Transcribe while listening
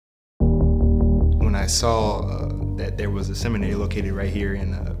when I saw that there was a seminary located right here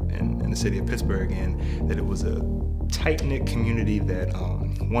in the city of Pittsburgh, and that it was a tight-knit community that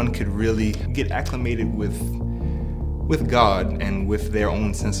one could really get acclimated with God and with their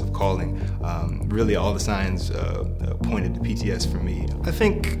own sense of calling. Really all the signs pointed to PTS for me. I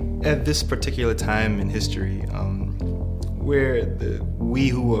think at this particular time in history, where we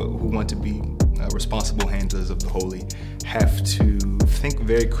who want to be responsible handlers of the holy have to think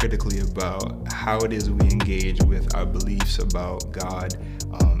very critically about how it is we engage with our beliefs about God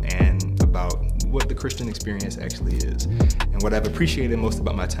and about what the Christian experience actually is. And what I've appreciated most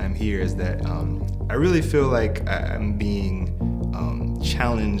about my time here is that I really feel like I'm being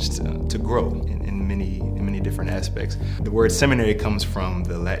challenged to grow in many different aspects. The word seminary comes from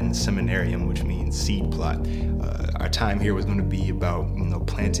the Latin seminarium, which means seed plot. Our time here was going to be about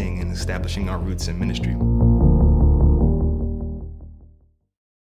planting and establishing our roots in ministry.